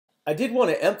I did want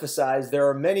to emphasize there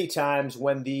are many times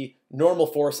when the normal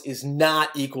force is not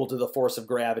equal to the force of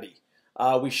gravity.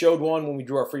 We showed one when we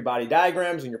drew our free body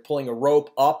diagrams. When you're pulling a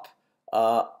rope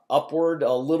upward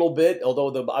a little bit, although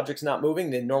the object's not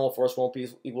moving, the normal force won't be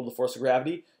equal to the force of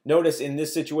gravity. Notice in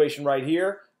this situation right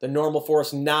here, the normal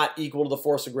force not equal to the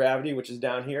force of gravity, which is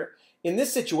down here. In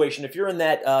this situation, if you're in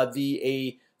that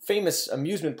a famous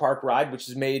amusement park ride, which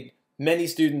has made many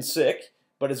students sick,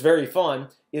 but it's very fun,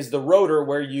 is the rotor,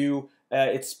 where you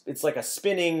it's like a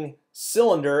spinning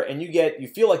cylinder, and you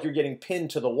feel like you're getting pinned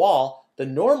to the wall. The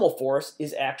normal force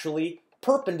is actually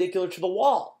perpendicular to the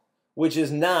wall, which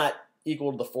is not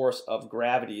equal to the force of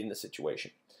gravity in this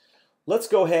situation. Let's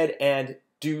go ahead and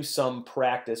do some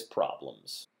practice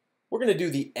problems. We're going to do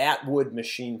the Atwood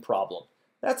machine problem.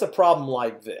 That's a problem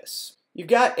like this. You've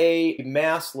got a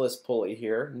massless pulley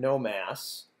here, no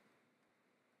mass.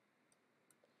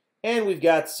 And we've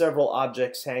got several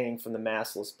objects hanging from the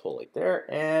massless pulley there.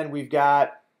 And we've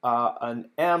got an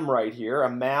M right here, a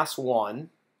mass 1.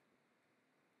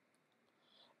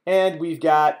 And we've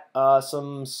got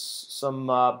some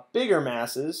bigger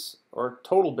masses, or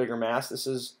total bigger mass. This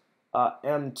is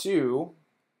M2.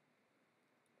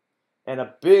 And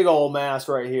a big old mass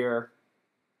right here,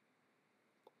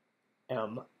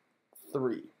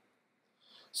 M3.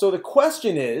 So the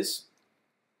question is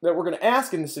that we're going to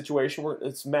ask in this situation,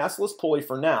 it's massless pulley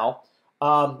for now.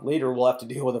 Later we'll have to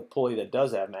deal with a pulley that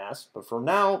does have mass, but for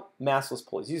now, massless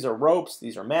pulleys. These are ropes,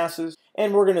 these are masses,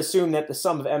 and we're going to assume that the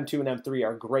sum of M2 and M3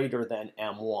 are greater than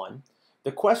M1.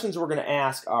 The questions we're going to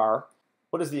ask are,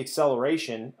 what is the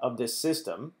acceleration of this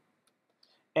system?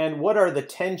 And what are the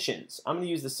tensions? I'm going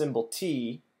to use the symbol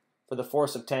T for the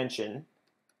force of tension.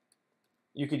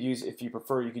 You could use, if you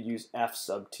prefer, you could use F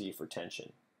sub T for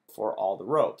tension for all the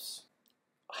ropes.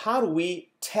 How do we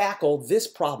tackle this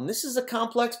problem? This is a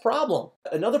complex problem.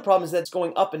 Another problem is that it's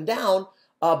going up and down,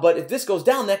 but if this goes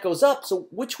down, that goes up. So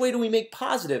which way do we make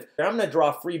positive? I'm going to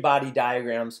draw free body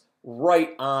diagrams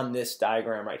right on this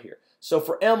diagram right here. So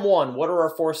for M1, what are our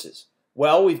forces?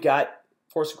 Well, we've got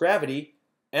force of gravity,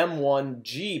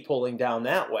 M1G pulling down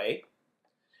that way.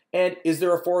 And is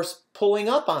there a force pulling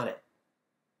up on it?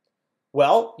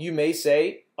 Well, you may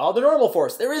say, oh, the normal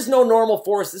force. There is no normal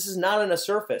force. This is not on a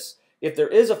surface. If there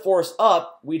is a force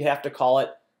up, we'd have to call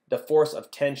it the force of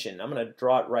tension. I'm going to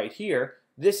draw it right here.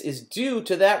 This is due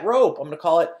to that rope. I'm going to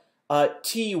call it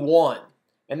T1.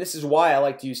 And this is why I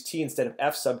like to use T instead of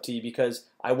F sub T, because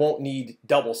I won't need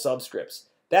double subscripts.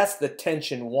 That's the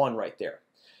tension 1 right there.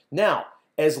 Now,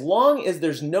 as long as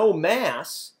there's no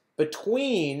mass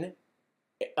between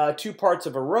two parts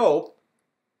of a rope,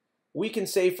 we can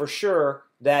say for sure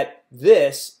that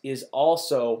this is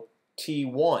also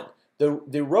T1.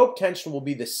 The rope tension will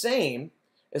be the same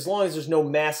as long as there's no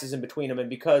masses in between them,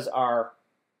 and because our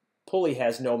pulley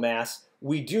has no mass,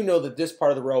 we do know that this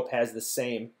part of the rope has the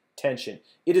same tension.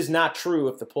 It is not true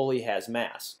if the pulley has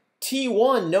mass.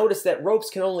 T1, notice that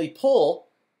ropes can only pull.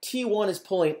 T1 is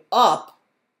pulling up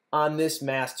on this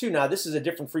mass 2. Now this is a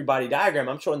different free body diagram.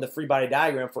 I'm showing the free body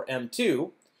diagram for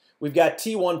M2. We've got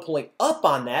T1 pulling up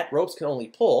on that. Ropes can only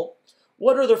pull.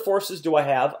 What other forces do I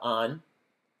have on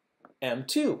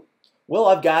M2? Well,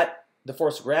 I've got the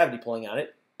force of gravity pulling on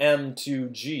it,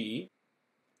 M2G.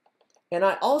 And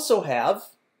I also have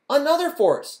another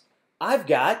force. I've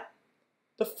got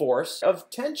the force of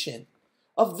tension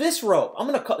of this rope.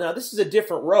 Now this is a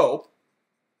different rope,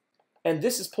 and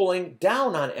this is pulling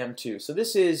down on M2. So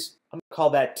this is, I'm going to call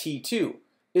that T2.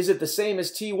 Is it the same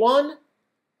as T1?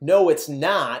 No, it's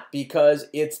not, because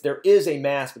there is a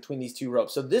mass between these two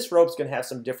ropes. So this rope's going to have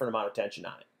some different amount of tension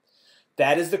on it.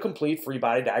 That is the complete free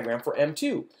body diagram for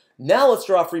M2. Now let's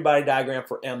draw a free body diagram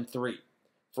for M3.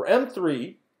 For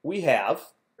M3, we have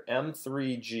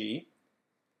M3G,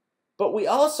 but we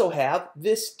also have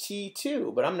this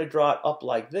T2, but I'm going to draw it up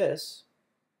like this.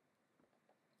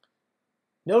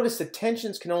 Notice the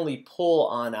tensions can only pull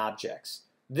on objects.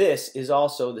 This is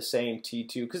also the same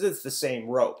T2 because it's the same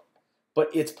rope, but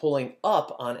it's pulling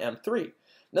up on M3.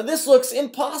 Now this looks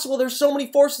impossible. There's so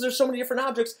many forces, there's so many different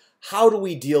objects. How do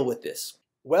we deal with this?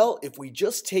 Well, if we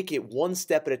just take it one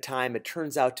step at a time, it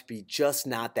turns out to be just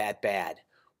not that bad.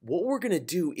 What we're going to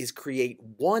do is create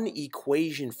one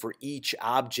equation for each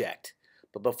object.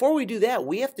 But before we do that,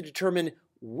 we have to determine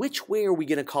which way are we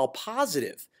going to call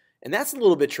positive. And that's a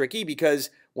little bit tricky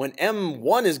because when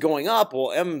M1 is going up, well,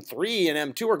 M3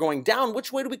 and M2 are going down.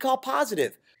 Which way do we call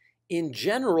positive? In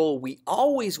general, we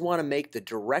always want to make the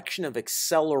direction of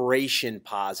acceleration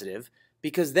positive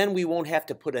because then we won't have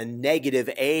to put a negative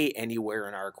A anywhere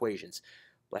in our equations.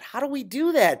 But how do we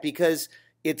do that? Because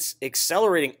it's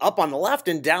accelerating up on the left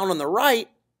and down on the right.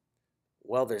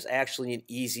 Well, there's actually an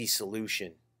easy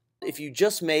solution. If you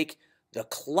just make the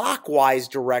clockwise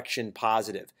direction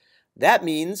positive, that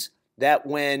means that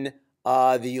when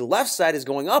the left side is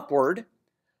going upward,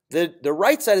 the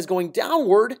right side is going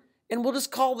downward, and we'll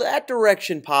just call that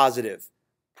direction positive.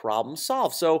 Problem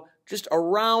solved. So just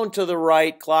around to the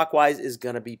right, clockwise is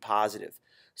going to be positive.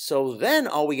 So then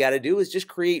all we got to do is just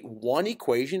create one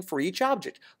equation for each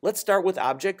object. Let's start with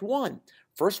object 1.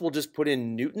 First, we'll just put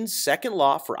in Newton's second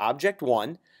law for object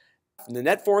 1. The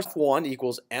net force 1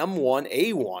 equals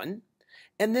m1a1.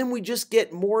 And then we just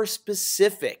get more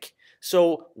specific.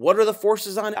 So what are the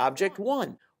forces on object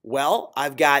 1? Well,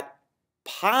 I've got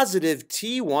positive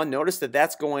T1. Notice that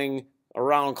that's going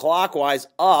around clockwise,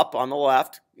 up on the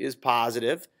left is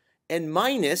positive, and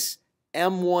minus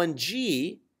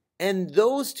m1g, and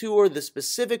those two are the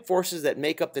specific forces that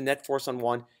make up the net force on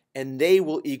 1, and they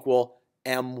will equal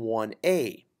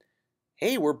m1a.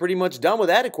 Hey, we're pretty much done with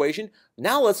that equation.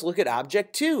 Now let's look at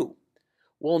object 2.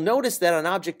 Well, notice that on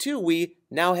object 2, we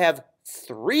now have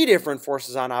 3 different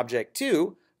forces on object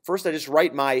 2. First, I just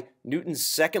write my Newton's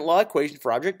second law equation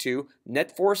for object 2.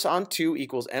 Net force on 2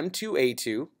 equals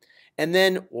m2a2. And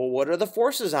then, well, what are the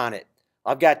forces on it?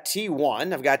 I've got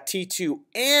T1, I've got T2,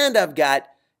 and I've got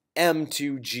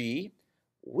m2g.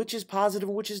 Which is positive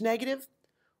and which is negative?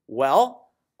 Well,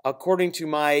 according to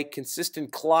my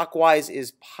consistent clockwise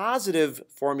is positive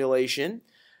formulation,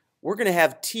 we're going to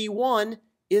have T1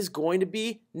 is going to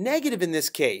be negative in this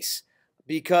case,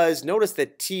 because notice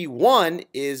that T1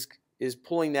 is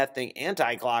pulling that thing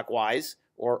anti-clockwise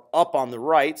or up on the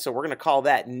right, so we're going to call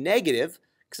that negative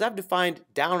because I've defined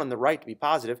down on the right to be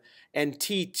positive, and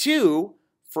T2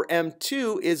 for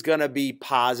M2 is going to be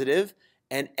positive,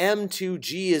 and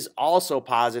M2G is also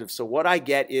positive, so what I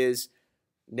get is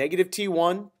negative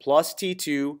T1 plus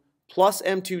T2 plus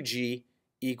M2G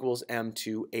equals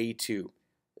M2A2.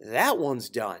 That one's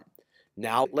done.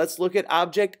 Now let's look at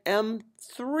object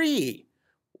M3.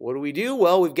 What do?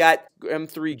 Well, we've got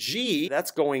M3G,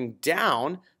 that's going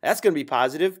down. That's going to be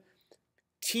positive.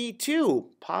 T2,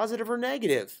 positive or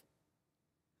negative?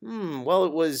 Well,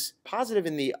 it was positive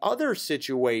in the other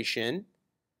situation,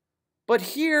 but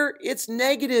here it's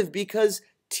negative because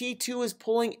T2 is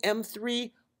pulling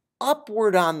M3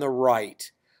 upward on the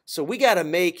right. So we got to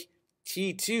make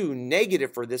T2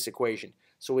 negative for this equation.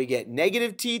 So we get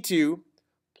negative T2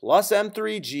 plus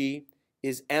M3G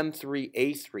is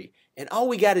M3A3. And all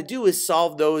we got to do is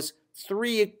solve those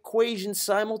 3 equations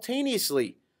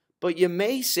simultaneously. But you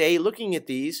may say, looking at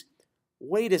these,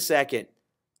 wait a second.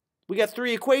 We got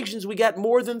 3 equations, we got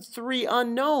more than 3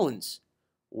 unknowns.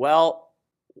 Well,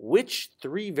 which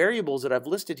 3 variables that I've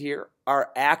listed here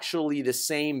are actually the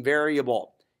same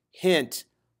variable? Hint,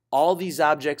 all these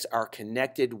objects are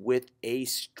connected with a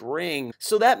string.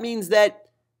 So that means that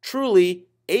truly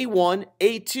A1,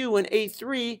 A2, and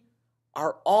A3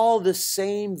 are all the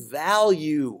same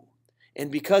value. And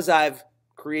because I've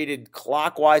created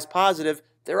clockwise positive,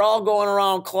 they're all going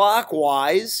around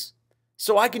clockwise.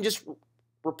 So I can just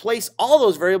replace all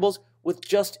those variables with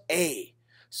just A.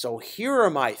 So here are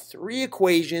my 3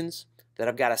 equations that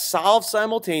I've got to solve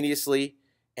simultaneously.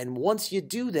 And once you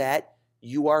do that,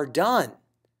 you are done.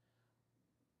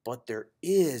 But there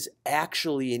is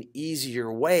actually an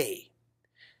easier way.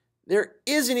 There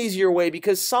is an easier way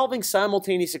because solving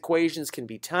simultaneous equations can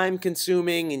be time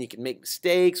consuming and you can make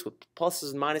mistakes with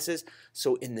pluses and minuses.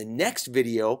 So in the next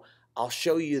video, I'll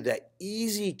show you the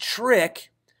easy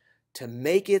trick to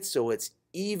make it so it's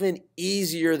even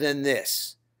easier than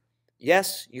this.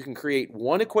 Yes, you can create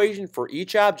one equation for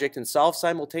each object and solve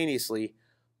simultaneously,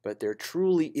 but there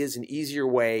truly is an easier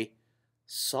way,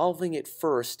 solving it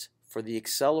first for the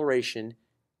acceleration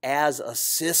as a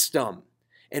system.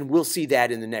 And we'll see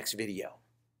that in the next video.